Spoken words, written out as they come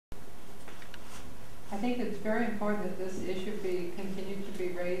I think it's very important that this issue be continued to be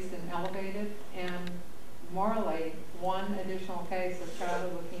raised and elevated, and morally, one additional case of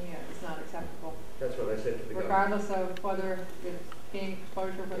childhood leukemia is not acceptable. That's what I said to the governor. Regardless of whether it's being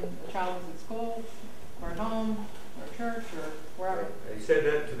exposure when the child was at school, or at home, or church, or wherever. I said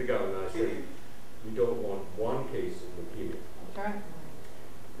that to the governor. I said, we don't want one case of leukemia. That's right.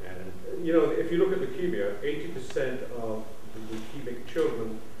 And, you know, if you look at leukemia, 80% of the leukemic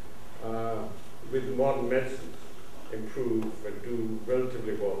children with modern medicines improve and do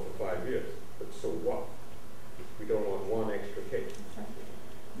relatively well for 5 years. But so what? We don't want one extra case. That's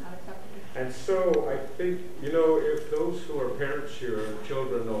right. Not acceptable. And so I think, you know, if those who are parents here,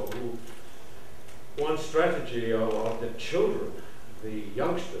 children, or who one strategy of the children, the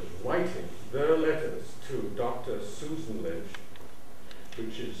youngsters, writing their letters to Dr. Susan Lynch,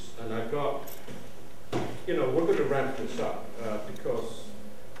 which is, and I've got, you know, we're going to ramp this up because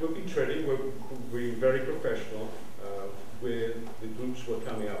we'll be treading, we're being very professional with the groups we're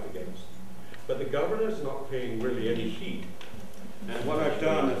coming up against. But the governor's not paying really any heed. And what I've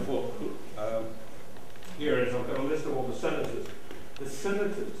done for, here is I've got a list of all the senators. The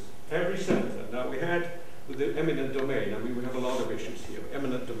senators, every senator, now we had with the eminent domain, I mean we have a lot of issues here.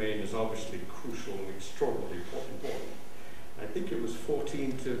 Eminent domain is obviously crucial and extraordinarily important. I think it was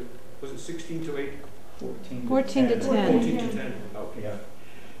 14 to, was it 16 to 8? 14 to 10. 14 to 10, okay. Yeah.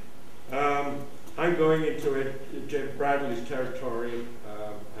 I'm going into Jeff Bradley's territory,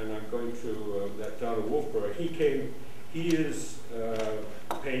 and I'm going to that down in Wolfboro. He is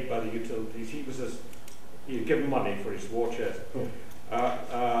paid by the utilities. He had given money for his war chest.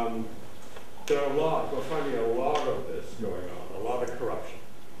 There are we're finding a lot of this going on, a lot of corruption.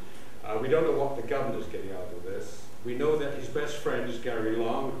 We don't know what the governor's getting out of this. We know that his best friend is Gary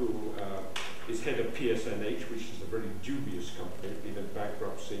Long, who is head of PSNH, which is a very dubious company, been in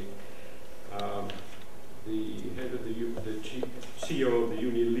bankruptcy. The head of the chief CEO of the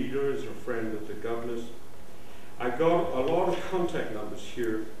Union Leader is a friend of the governor's. I got a lot of contact numbers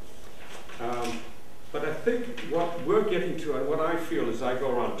here, but I think what we're getting to, and what I feel as I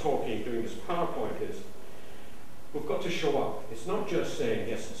go around talking, doing this PowerPoint, is we've got to show up. It's not just saying,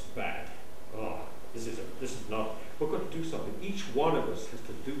 yes, it's bad. Oh, this is not. We've got to do something. Each one of us has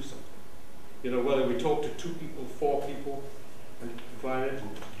to do something. You know, whether we talk to 2 people, 4 people, and find it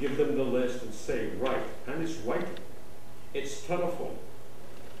and give them the list and say, right, and it's writing. It's telephone.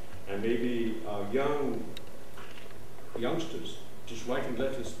 And maybe youngsters just writing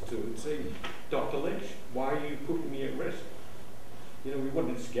letters to and saying, Dr. Lynch, why are you putting me at risk? You know, we want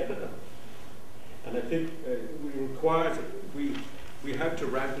to just get it done. And I think we have to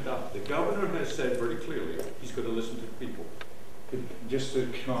ramp it up. The governor has said very clearly he's going to listen to people. Just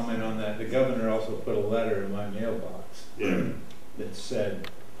to comment on that, the governor also put a letter in my mailbox that said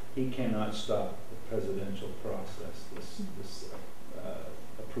he cannot stop the presidential process, this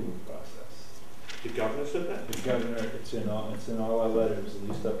approval process. The governor said that? The governor, it's in all our letters, at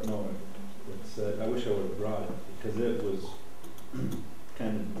least up north. It said, I wish I would have brought it because it was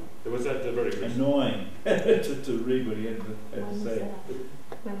kind of was that the very annoying to read what he had to say.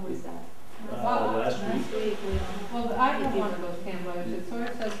 When was that? Last week. Well, I have one of those pamphlets. It sort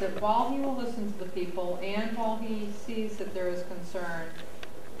of says that while he will listen to the people and while he sees that there is concern,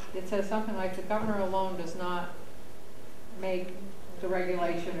 it says something like the governor alone does not make the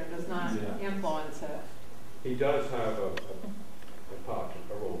regulation or does not influence it. He does have a role to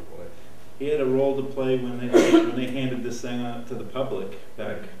play. He had a role to play when they handed this thing out to the public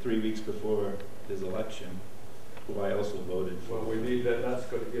back 3 weeks before his election, who I also voted for. Well, we need that. That's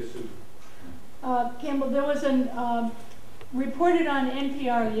going to get sued. Campbell, there was reported on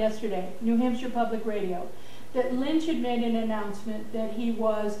NPR yesterday, New Hampshire Public Radio, that Lynch had made an announcement that he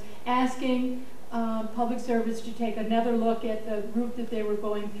was asking public service to take another look at the route that they were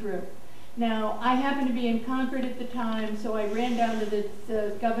going through. Now, I happened to be in Concord at the time, so I ran down to the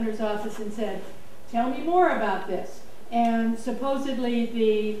governor's office and said, tell me more about this. And supposedly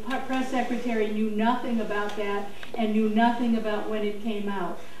the press secretary knew nothing about that and knew nothing about when it came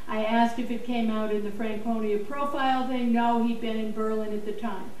out. I asked if it came out in the Franconia profile thing. No, he'd been in Berlin at the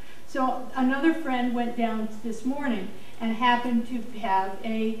time. So another friend went down this morning and happened to have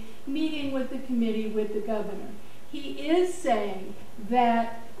a meeting with the committee with the governor. He is saying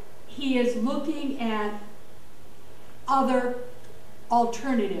that he is looking at other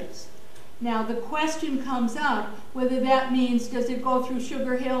alternatives. Now the question comes up whether that means does it go through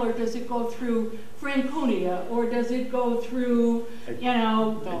Sugar Hill or does it go through Franconia or does it go through, you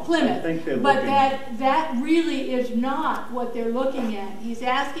know, Plymouth? But that really is not what they're looking at. He's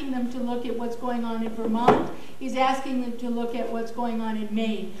asking them to look at what's going on in Vermont. He's asking them to look at what's going on in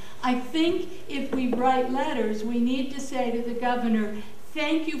Maine. I think if we write letters, we need to say to the governor,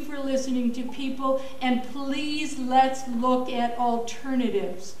 thank you for listening to people, and please let's look at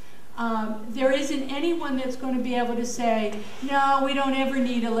alternatives. There isn't anyone that's going to be able to say, no, we don't ever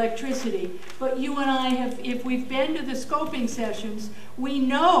need electricity. But you and I have, if we've been to the scoping sessions, we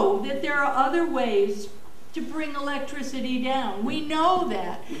know that there are other ways to bring electricity down. We know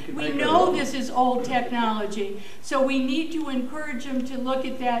that. We know this is old technology. So we need to encourage them to look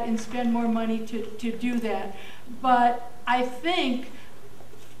at that and spend more money to do that. But I think,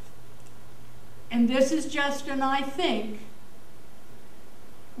 and this is just an I think,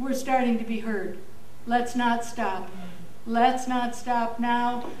 we're starting to be heard. Let's not stop. Let's not stop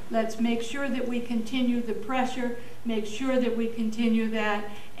now. Let's make sure that we continue the pressure, make sure that we continue that,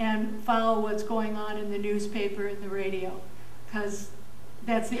 and follow what's going on in the newspaper and the radio. Because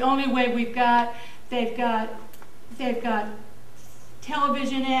that's the only way we've got. They've got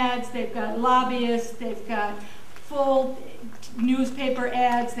television ads, they've got lobbyists, they've got full newspaper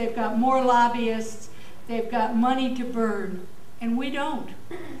ads, they've got more lobbyists, they've got money to burn. And we don't.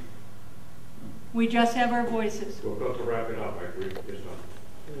 We just have our voices. We've got to wrap it up, I agree. Yes, ma'am.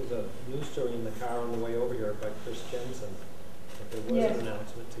 There was a news story in the car on the way over here by Chris Jensen. That there was Yes. an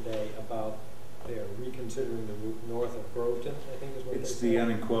announcement today about they're reconsidering the route north of Groveton, I think is what It's they the said.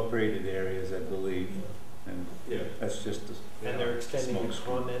 unincorporated areas, I believe, and Yeah. that's just a And they're extending the smokescreen.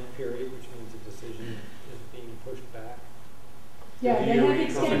 comment period, which means the decision is being pushed back. Yeah, they have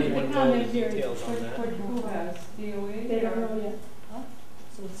extended the Anyone comment knows period. details on that? Who has, DOE? They don't know yet.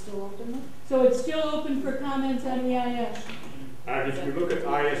 So it's still open then? So it's still open for comments on EIS. And if you look at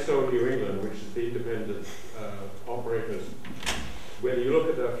ISO New England, which is the independent operators, when you look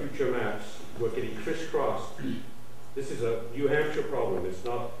at their future maps, we're getting crisscrossed. This is a New Hampshire problem. It's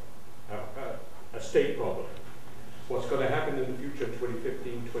not a state problem. What's going to happen in the future,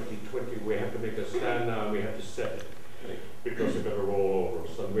 2015, 2020, we have to make a stand now, and we have to set it, because they're going to roll over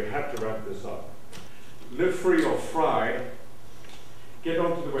us, and we have to wrap this up. Live Free or Fry, get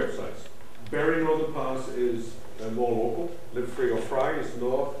onto the websites. Berry Northern Pass is more local. Live Free or Fry is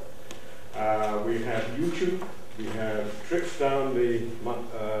north. We have YouTube. We have trips down the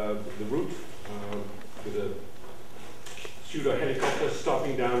route with a pseudo helicopter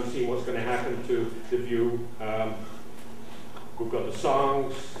stopping down, seeing what's going to happen to the view. We've got the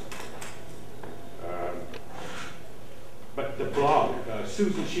songs. But the blog,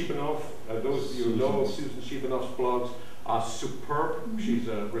 Susan Sheepenoff, those of you who know Susan Sheepenoff's blogs are superb. She's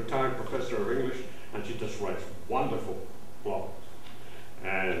a retired professor of English, and she just writes wonderful blogs.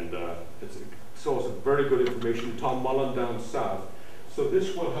 And it's a source of very good information. Tom Mullen down south. So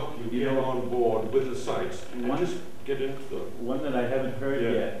this will help you get on board with the sites and just get into the... One that I haven't heard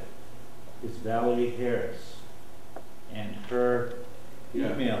yet is Valerie Harris and her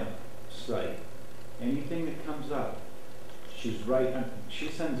email site. Anything that comes up, she's right on, she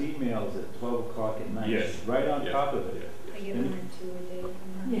sends emails at 12 o'clock at night. Yes. She's right on top of it. I get 1 or 2 a day from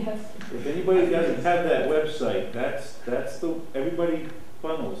her. Yes. If anybody doesn't have that website, that's the, everybody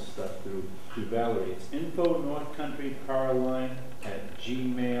funnels stuff through Valerie. It's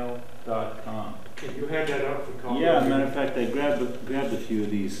info.northcountrypowerline@gmail.com. Can you hand that out for comment? Yeah, matter of fact, I grabbed a few of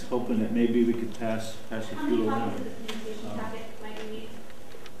these, hoping that maybe we could pass a How few many along. copies of the communication packet might we need?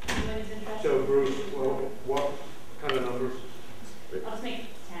 Anyone who's interested? So Bruce, well, what kind of numbers? I'll just make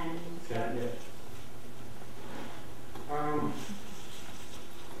 10. So. 10, yeah.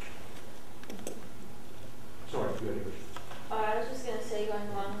 Sorry, you had a question. I was just going to say, going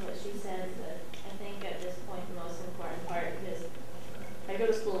along with what she said, that I think at this point the most important part, because I go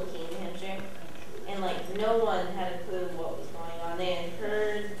to school in Keene, New Hampshire, and like no one had a clue what was going on. They had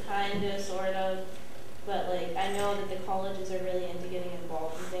heard, kind of, sort of, but like I know that the colleges are really into getting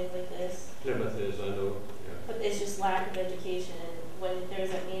involved in things like this. Plymouth is, I know. Yeah. But it's just lack of education. And when there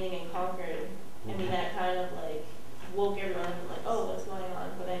was that meeting in Concord, I mean, that kind of like woke everyone up and like, oh, what's going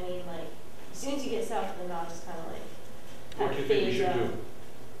on? But I mean, like, as soon as you get south of the knot, just kind of like, What do you think we should do?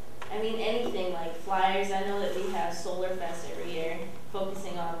 I mean, anything like flyers. I know that we have Solar Fest every year,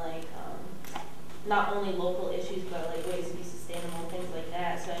 focusing on like not only local issues, but like ways to be sustainable, things like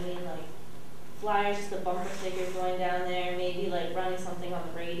that. So I mean, like flyers, just the bumper stickers going down there, maybe like running something on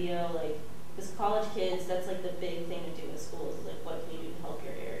the radio, like because college kids, that's like the big thing to do in schools is like what can you do to help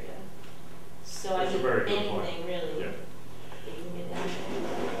your area. So That's I mean, a very good anything point. really Yeah. that you can get down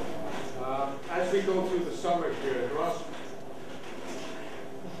there. As we go through the summer here,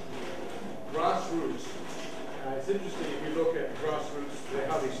 grassroots. It's interesting if you look at grassroots,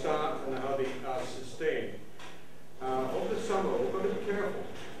 how they start and how they are sustained. Over the summer, we're going to be careful.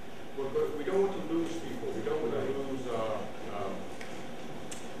 We don't want to lose people. We don't want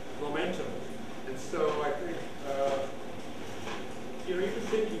momentum. And so I think, you know, even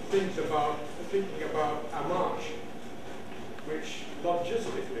thinking about a march, which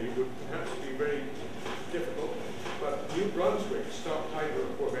logistically would perhaps be very difficult, but New Brunswick stopped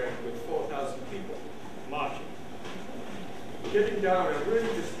Hydro-Quebec with 4,000 people marching. Getting down and really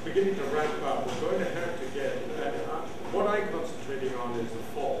just beginning to ramp up, we're going to have to get, what I'm concentrating on is the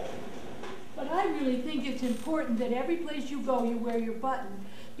fall. But I really think it's important that every place you go, you wear your button.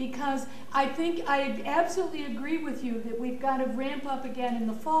 Because I think I absolutely agree with you that we've got to ramp up again in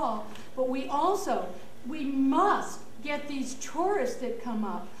the fall, but we must get these tourists that come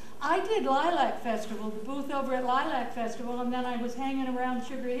up. I did Lilac Festival, the booth over at Lilac Festival, and then I was hanging around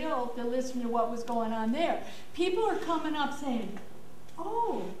Sugar Hill to listen to what was going on there. People are coming up saying,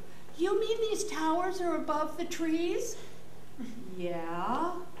 oh, you mean these towers are above the trees?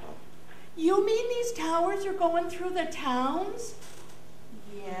 Yeah. You mean these towers are going through the towns?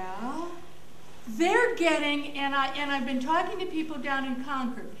 Yeah. They're getting, and I've been talking to people down in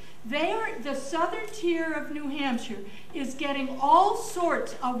Concord, the southern tier of New Hampshire is getting all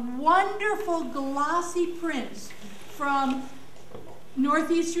sorts of wonderful glossy prints from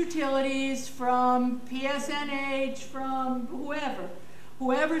Northeast Utilities, from PSNH, from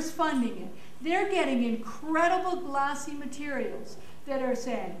whoever's funding it. They're getting incredible glossy materials that are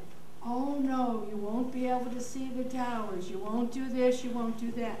saying, oh no, you won't be able to see the towers, you won't do this, you won't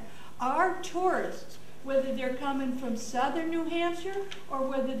do that. Our tourists, whether they're coming from southern New Hampshire or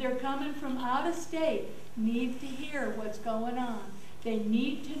whether they're coming from out of state, need to hear what's going on. They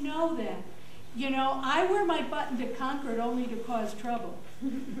need to know that. You know, I wear my button to Concord only to cause trouble.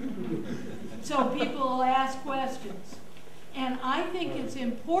 So people will ask questions. And I think it's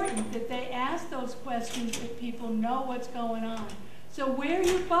important that they ask those questions that people know what's going on. So wear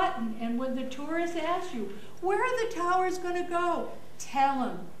your button, and when the tourists ask you, where are the towers going to go? Tell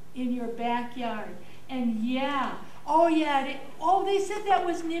them, in your backyard. And yeah, oh yeah, they said that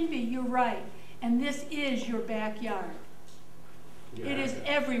was NIMBY, you're right. And this is your backyard. Yeah. It is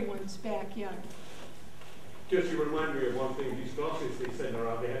everyone's backyard. Just you remind me of one thing these glosses they sent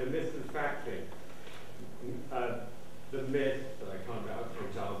around. They had a myth and fact thing. The myth that I can't remember, for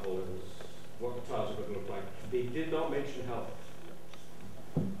example, is what the towers are going to look like. They did not mention health.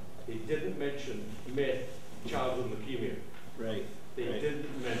 They didn't mention myth, childhood leukemia. Right. They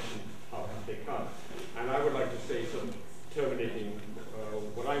didn't mention how they can't. And I would like to say some terminating,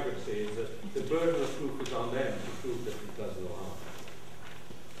 what I'm going to say is that the burden of proof is on them to prove that it does no harm.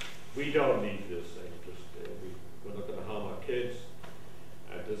 We don't need this thing. We're not going to harm our kids.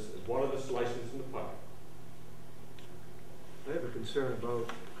 This is one of the slices in the pie. I have a concern about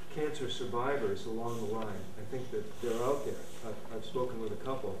cancer survivors along the line. I think that they're out there. I've spoken with a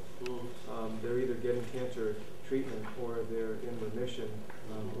couple. They're either getting cancer treatment or they're in remission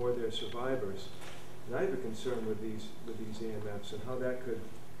or they're survivors. And I have a concern with these EMFs and how that could,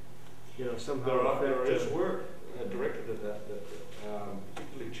 you know, somehow there is work directed at that,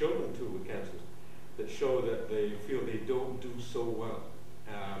 particularly children too with cancers, that show that they feel they don't do so well.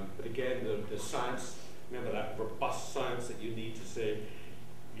 But again, the science, remember that robust science that you need to say,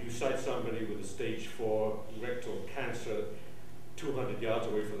 you cite somebody with a stage 4 rectal cancer 200 yards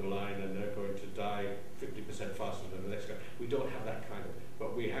away from the line and they're going to die 50% faster than the next guy. We don't have that kind of,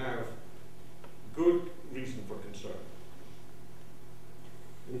 but we have good reason for concern.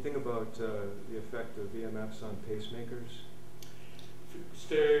 Anything about the effect of EMFs on pacemakers?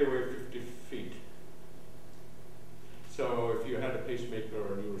 Stay away 50 feet. So if you had a pacemaker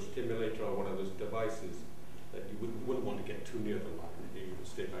or a neurostimulator or one of those devices, that you wouldn't want to get too near the line. You would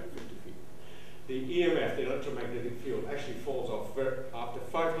stay back 50 feet. The EMF, the electromagnetic field, actually falls off after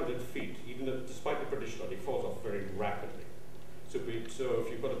 500 feet, even despite the British study, falls off very rapidly. So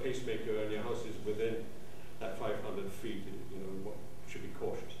if you've got a pacemaker and your house is within that 500 feet, you know, should be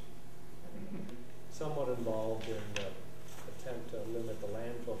cautious. Somewhat involved in the attempt to limit the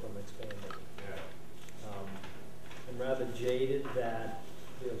landfill from expanding. Yeah. I'm rather jaded that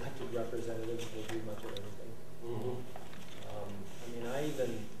the elected representatives will do much of everything. Mm-hmm. I mean, I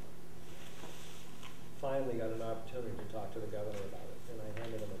even finally got an opportunity to talk to the governor about it, and I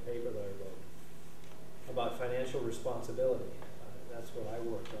handed him a paper that I wrote about financial responsibility. That's what I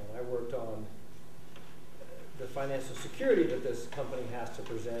worked on. I worked on the financial security that this company has to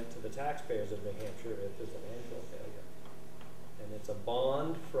present to the taxpayers of New Hampshire if there's a landfill failure. And it's a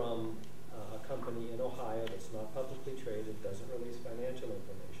bond from a company in Ohio that's not publicly traded, doesn't release financial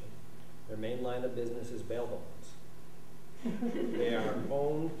information. Their main line of business is bail bonds. They are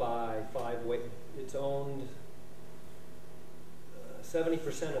owned by it's owned,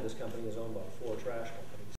 70% of this company is owned by 4 trash companies.